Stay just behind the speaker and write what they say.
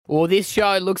Well, this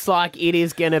show looks like it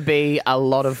is going to be a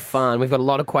lot of fun. We've got a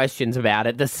lot of questions about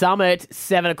it. The Summit,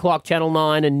 7 o'clock, Channel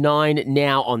 9 and 9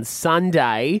 now on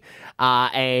Sunday.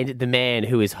 And the man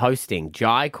who is hosting,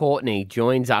 Jai Courtney,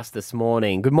 joins us this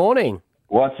morning. Good morning.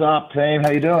 What's up, team?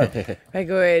 How you doing? Very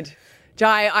good.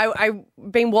 Jai, I've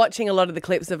been watching a lot of the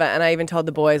clips of it, and I even told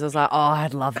the boys, I was like, oh,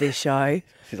 I'd love this show.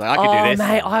 She's like, I could do this.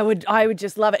 Oh, mate, I would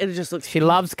just love it. It just looks... She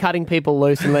loves cutting people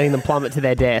loose and letting them plummet to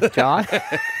their death, Jai.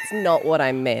 It's not what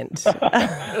I meant.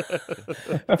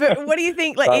 But what do you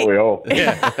think? Like, Aren't we all?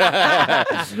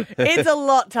 It's a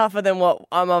lot tougher than what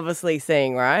I'm obviously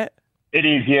seeing, right? It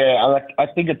is, yeah. I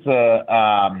think it's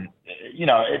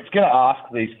it's going to ask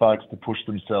these folks to push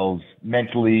themselves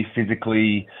mentally,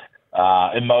 physically,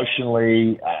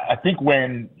 emotionally. I think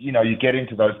when, you get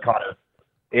into those kind of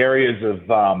areas of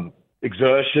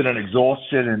exertion and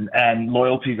exhaustion and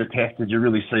loyalties are tested, you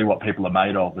really see what people are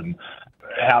made of and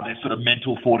how their sort of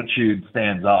mental fortitude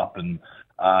stands up. And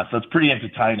so it's pretty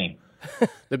entertaining.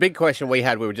 The big question we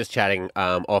were just chatting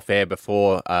off air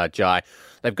before, Jai.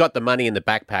 They've got the money in the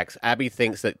backpacks. Abby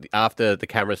thinks that after the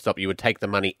cameras stop, you would take the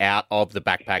money out of the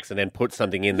backpacks and then put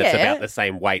something in that's about the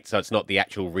same weight, so it's not the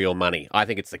actual real money. I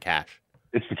think it's the cash.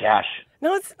 It's the cash.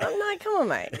 No, no, come on,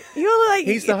 mate. You're like...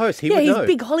 He's the host. He would know. He's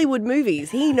big Hollywood movies.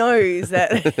 He knows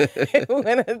that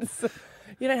when it's...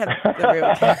 You don't have the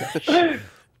real cash.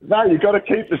 No, you've got to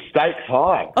keep the stakes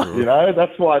high,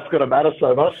 That's why it's got to matter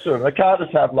so much to them. They can't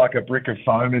just have like a brick of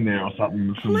foam in there or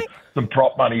something, some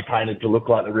prop money painted to look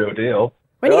like the real deal.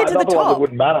 When you get to the top... It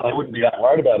wouldn't matter. They wouldn't be that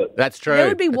worried about it. That's true. There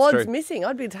would be wads missing.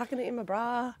 I'd be tucking it in my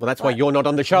bra. Well, that's why you're not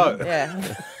on the show.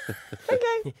 Yeah.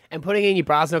 Okay. And putting it in your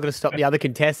bra is not going to stop the other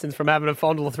contestants from having to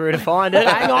fondle through to find it.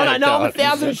 Hang on, I know I'm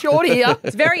 1,000 short here.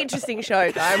 It's a very interesting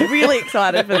show. I'm really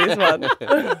excited for this one.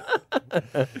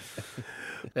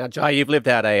 Now, Jai, you've lived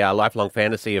out a lifelong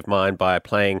fantasy of mine by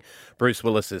playing Bruce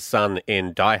Willis's son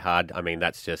in Die Hard. I mean,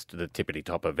 that's just the tippity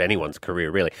top of anyone's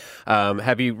career, really.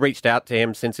 Have you reached out to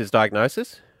him since his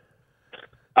diagnosis?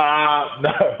 No,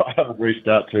 I haven't reached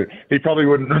out to. He probably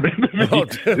wouldn't remember me.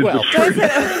 Well,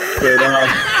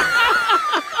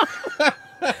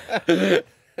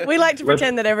 we like to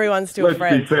pretend that everyone's still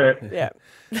friends. Be fair. Yeah.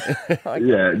 Okay.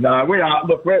 Yeah, no, we are.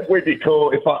 Look, we'd be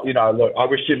cool if I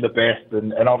wish him the best,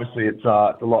 and obviously it's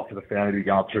a lot for the family to be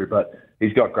going through, but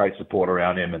he's got great support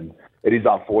around him, and it is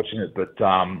unfortunate, but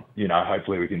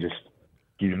hopefully we can just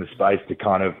give him the space to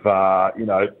kind of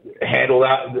handle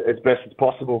that as best as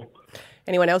possible.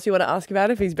 Anyone else you want to ask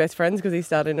about if he's best friends because he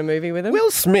started in a movie with him?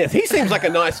 Will Smith, he seems like a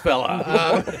nice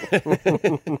fella.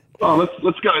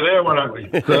 Let's go there, why don't we?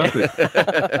 Perfect.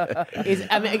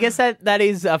 I guess that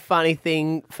is a funny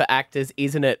thing for actors,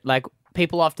 isn't it? Like,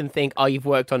 people often think, oh, you've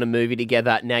worked on a movie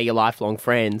together, now you're lifelong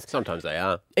friends. Sometimes they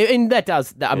are. And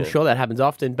I'm sure that happens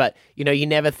often, but, you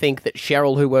never think that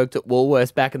Cheryl, who worked at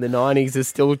Woolworths back in the 90s, is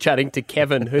still chatting to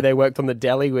Kevin, who they worked on the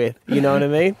deli with. You know what I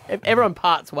mean? Everyone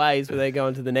parts ways when they go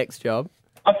into the next job.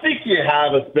 I think you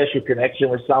have a special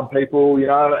connection with some people,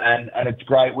 and it's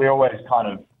great. We always kind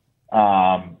of,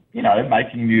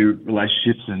 making new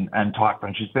relationships and tight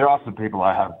friendships. There are some people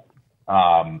I have,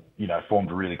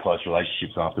 formed really close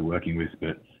relationships after working with,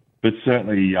 but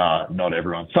certainly not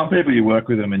everyone. Some people you work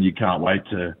with them and you can't wait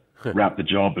to wrap the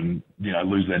job and,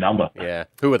 lose their number. Yeah.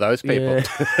 Who are those people?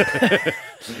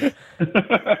 Yeah.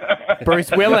 Bruce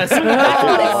Willis. No,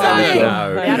 never.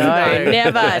 Do you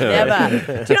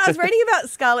know, I was reading about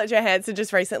Scarlett Johansson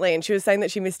just recently, and she was saying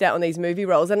that she missed out on these movie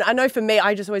roles. And I know for me,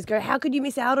 I just always go, how could you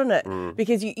miss out on it?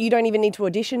 Because you don't even need to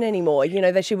audition anymore.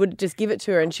 That she would just give it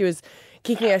to her, and she was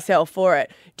kicking herself for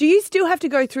it. Do you still have to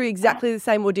go through exactly the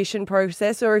same audition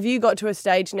process, or have you got to a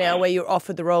stage now where you're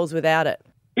offered the roles without it?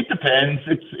 It depends.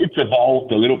 It's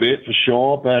evolved a little bit for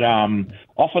sure, but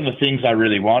often the things I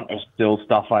really want are still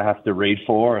stuff I have to read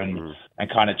for and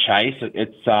kind of chase.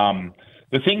 It's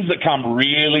the things that come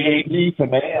really easy for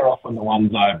me are often the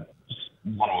ones I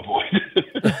want to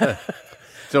avoid.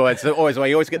 So it's always why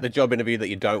you always get the job interview that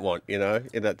you don't want,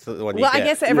 That's the one you get. I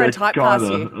guess everyone typecasts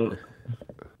you.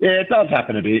 Yeah, it does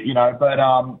happen a bit, but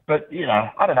I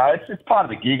don't know. It's part of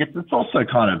the gig. It's also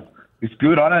kind of. It's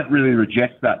good. I don't really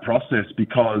reject that process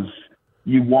because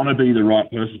you want to be the right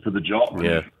person for the job.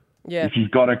 Yeah. Yeah. If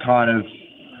you've got to kind of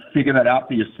figure that out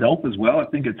for yourself as well, I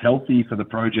think it's healthy for the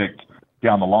project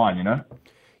down the line,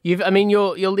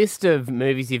 Your list of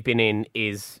movies you've been in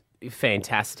is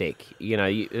fantastic.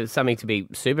 Something to be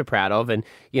super proud of. And,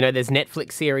 there's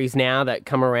Netflix series now that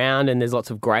come around and there's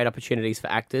lots of great opportunities for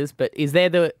actors. But is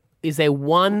there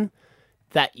one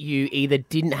that you either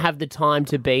didn't have the time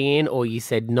to be in or you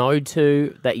said no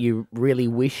to that you really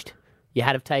wished you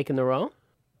had have taken the role?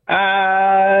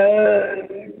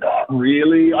 Not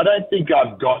really. I don't think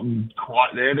I've gotten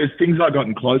quite there. There's things I've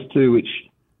gotten close to, which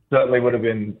certainly would have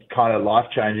been kind of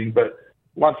life-changing. But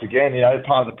once again,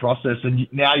 part of the process. And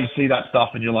now you see that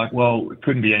stuff and you're like, well, it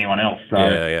couldn't be anyone else. So,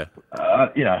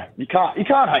 you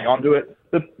can't hang on to it.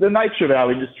 The nature of our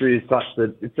industry is such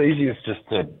that it's easiest just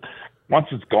to, once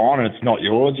it's gone and it's not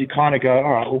yours, you kind of go,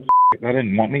 all right, well, they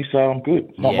didn't want me, so I'm good.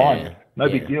 It's not mine. No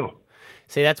big deal.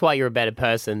 See, that's why you're a better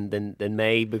person than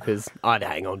me, because I'd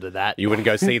hang on to that. You wouldn't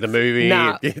go see the movie,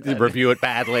 review it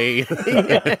badly.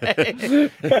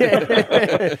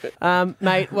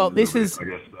 Mate, well, this is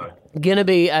going to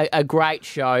be a great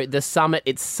show. The Summit,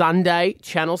 it's Sunday,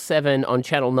 Channel 7 on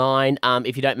Channel 9.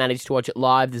 If you don't manage to watch it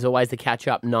live, there's always the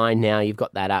catch-up 9 now. You've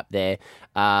got that up there.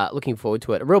 Looking forward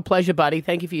to it. A real pleasure, buddy.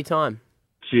 Thank you for your time.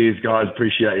 Cheers, guys.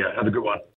 Appreciate you. Have a good one.